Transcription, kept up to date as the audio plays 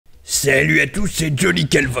Salut à tous, c'est Johnny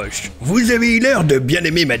Calvoche. Vous avez eu l'air de bien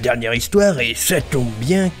aimer ma dernière histoire et ça tombe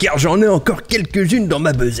bien car j'en ai encore quelques-unes dans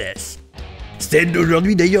ma besace. Celle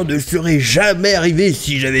d'aujourd'hui d'ailleurs ne serait jamais arrivée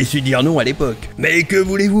si j'avais su dire non à l'époque. Mais que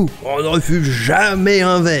voulez-vous, on ne refuse jamais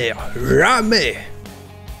un verre, jamais.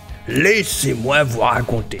 Laissez-moi vous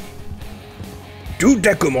raconter. Tout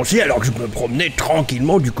a commencé alors que je me promenais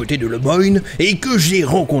tranquillement du côté de Lemoyne et que j'ai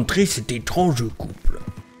rencontré cet étrange couple.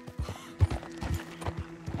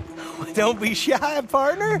 Don't be shy,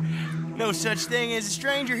 partner. No such thing as a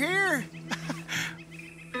stranger here.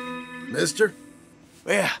 Mister?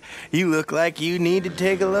 Well, you look like you need to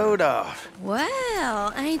take a load off.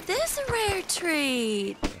 Well, ain't this a rare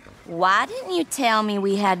treat? Why didn't you tell me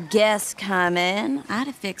we had guests coming? I'd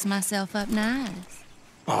have fixed myself up nice.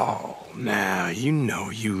 Oh, now you know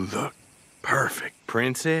you look perfect,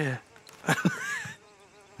 princess.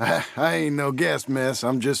 I ain't no guest, miss.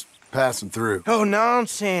 I'm just passing through. Oh,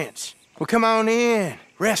 nonsense. Well, come on in.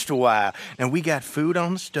 Rest a while. Now, we got food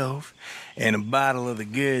on the stove and a bottle of the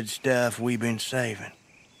good stuff we've been saving.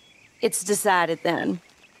 It's decided then.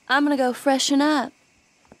 I'm gonna go freshen up.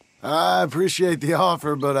 I appreciate the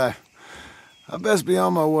offer, but I best be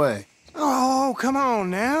on my way. Oh, come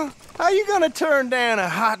on now. How you gonna turn down a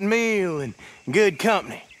hot meal and good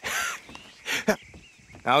company?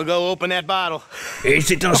 I'll go open that bottle. Et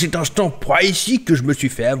c'est en cet instant précis que je me suis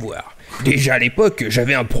fait avoir. Déjà à l'époque,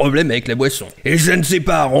 j'avais un problème avec la boisson. Et ça ne s'est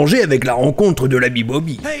pas arrangé avec la rencontre de l'ami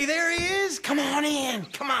Bobby. Hey, there he is. Come on in.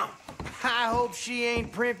 Come on. I hope she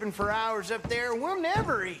ain't primping for hours up there. We'll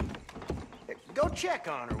never eat. Go check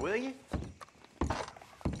on her, will you?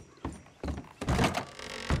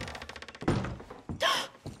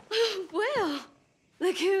 Well,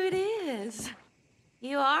 look who it is.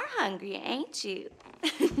 You are hungry, ain't you?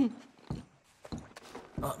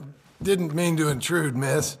 Didn't mean to intrude,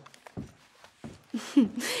 miss.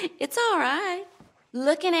 It's all right.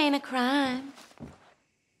 Looking ain't a crime.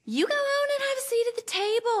 You go on and have a seat at the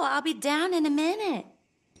table. I'll be down in a minute.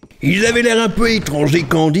 Ils avaient l'air un peu étranges et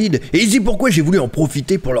candides, et c'est pourquoi j'ai voulu en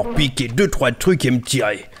profiter pour leur piquer 2-3 trucs et me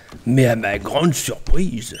tirer. Mais à ma grande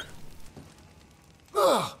surprise...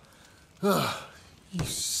 You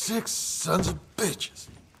sick sons of bitches.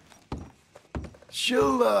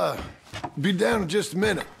 She'll, be down in just a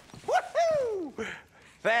minute. Woohoo!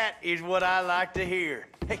 That is what I like to hear.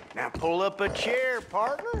 Hey, now pull up a chair,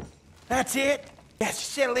 partner. That's it. Yes,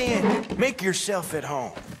 settle in. Make yourself at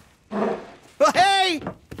home. Well, hey!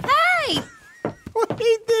 Hey!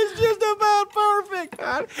 Ain't this just about perfect?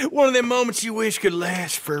 One of them moments you wish could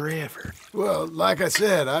last forever. Well, like I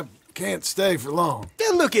said, I can't stay for long.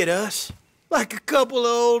 Then look at us, like a couple of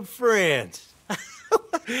old friends.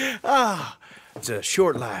 Ah, it's a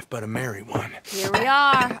short life, but a merry one. Here we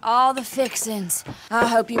are, all the fixins'. I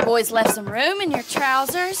hope you boys left some room in your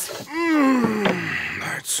trousers.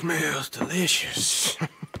 That smells delicious.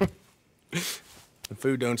 The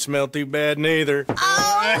food don't smell too bad neither.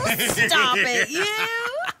 Oh, stop it, you!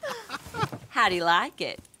 How do you like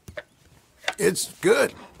it? It's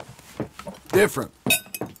good. Different.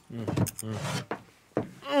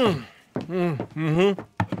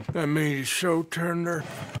 That meat is so tender.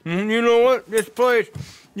 You know what? This place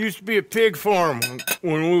used to be a pig farm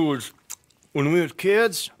when we was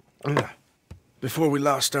kids. Before we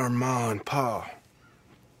lost our ma and pa.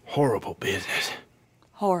 Horrible business.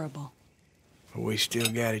 Horrible. But we still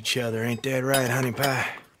got each other, ain't that right, honey pie?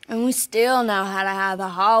 And we still know how to have a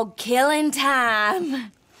hog killing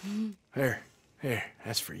time. Here,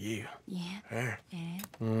 that's for you. Yeah. There.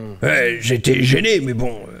 J'étais gêné, mais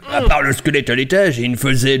bon, à part le squelette à l'étage, il ne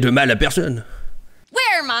faisait de mal à personne.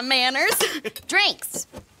 Where are my manners? Drinks.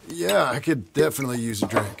 Yeah, I could definitely use a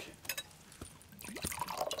drink.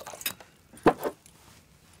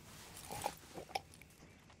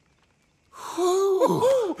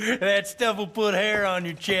 That stuff will put hair on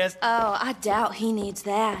your chest. Oh, I doubt he needs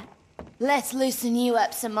that. Let's loosen you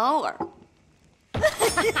up some more.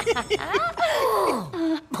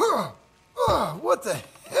 What the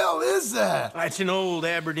hell is that? It's an old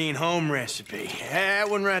Aberdeen home recipe. That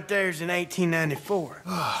one right there's in 1894.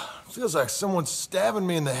 Feels like someone's stabbing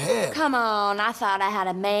me in the head. Come on, I thought I had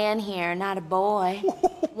a man here, not a boy.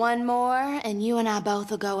 One more, and you and I both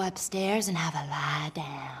will go upstairs and have a lie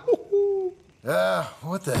down.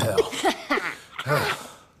 What the hell?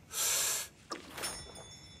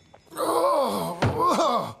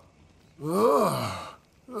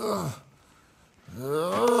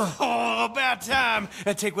 Oh, about time.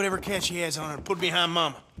 Take whatever cat she has on her and put it behind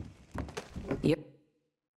Mama. Yep.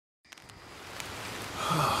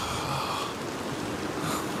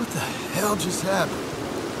 What the hell just happened?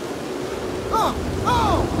 Oh!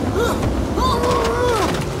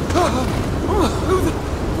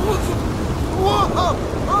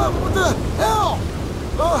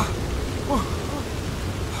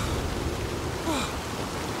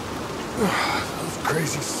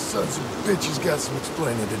 Fitchy's got some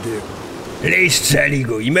explaining to do. Les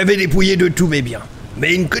saligots, ils m'avaient dépouillé de tous mes biens.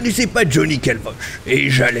 Mais ils ne connaissaient pas Johnny Calvoche, et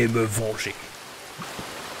j'allais me venger.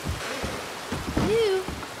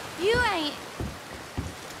 You ain't...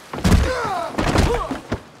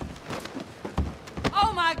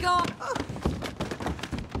 Oh my God!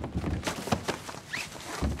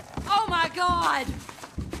 Oh my God!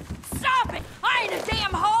 Stop it! I ain't a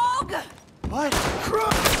damn hog! What?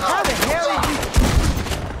 How the hell did you...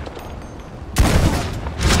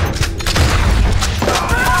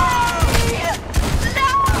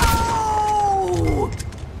 No!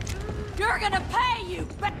 You're gonna pay, you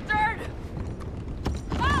bastard!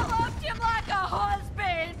 I loved him like a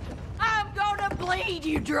husband! I'm gonna bleed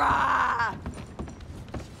you dry!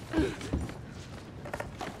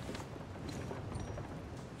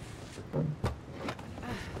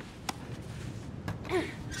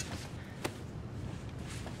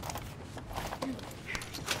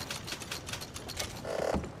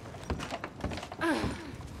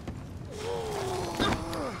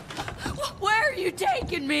 Where are you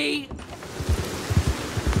taking me?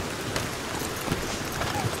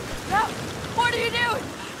 No! What are you doing?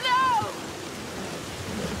 No!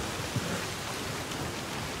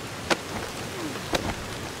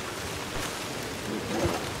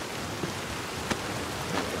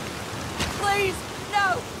 Please,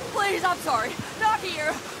 no! Please, I'm sorry. Not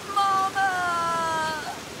here. Mama!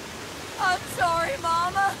 I'm sorry,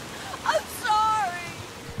 Mama. I'm sorry.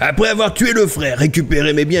 Après avoir tué le frère,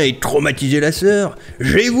 récupéré mes biens et traumatisé la sœur,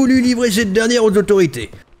 j'ai voulu livrer cette dernière aux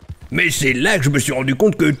autorités. Mais c'est là que je me suis rendu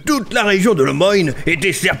compte que toute la région de Lemoyne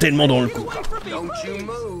était certainement dans le coup. Don't you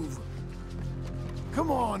move. Come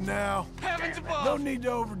on now. No need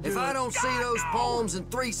to overdo If I it. don't see those palms in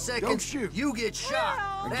 3 Don't seconds, shoot. you get shot.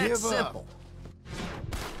 Or That's give up. simple.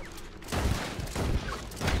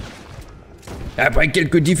 Après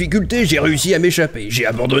quelques difficultés, j'ai réussi à m'échapper. J'ai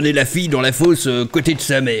abandonné la fille dans la fosse côté de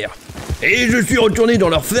sa mère. Et je suis retourné dans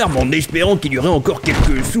leur ferme en espérant qu'il y aurait encore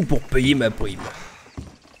quelques sous pour payer ma prime.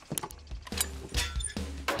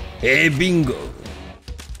 Et bingo!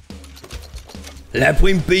 La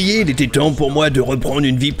prime payée, il était temps pour moi de reprendre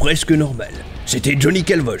une vie presque normale. C'était Johnny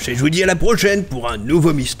Calvoche et je vous dis à la prochaine pour un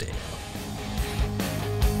nouveau mystère.